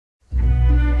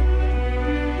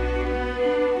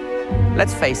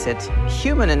Let's face it,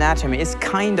 human anatomy is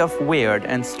kind of weird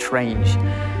and strange.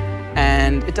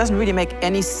 And it doesn't really make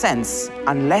any sense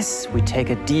unless we take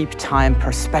a deep time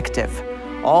perspective.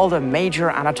 All the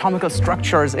major anatomical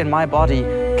structures in my body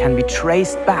can be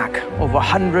traced back over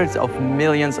hundreds of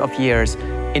millions of years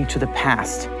into the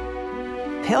past.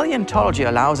 Paleontology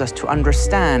allows us to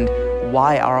understand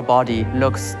why our body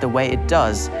looks the way it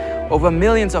does. Over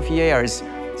millions of years,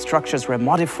 structures were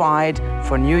modified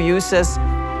for new uses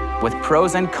with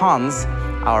pros and cons.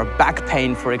 Our back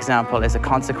pain, for example, is a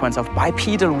consequence of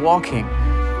bipedal walking.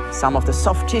 Some of the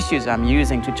soft tissues I'm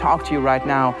using to talk to you right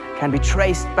now can be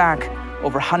traced back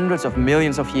over hundreds of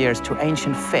millions of years to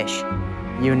ancient fish.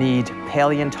 You need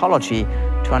paleontology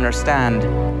to understand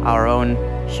our own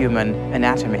human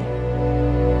anatomy.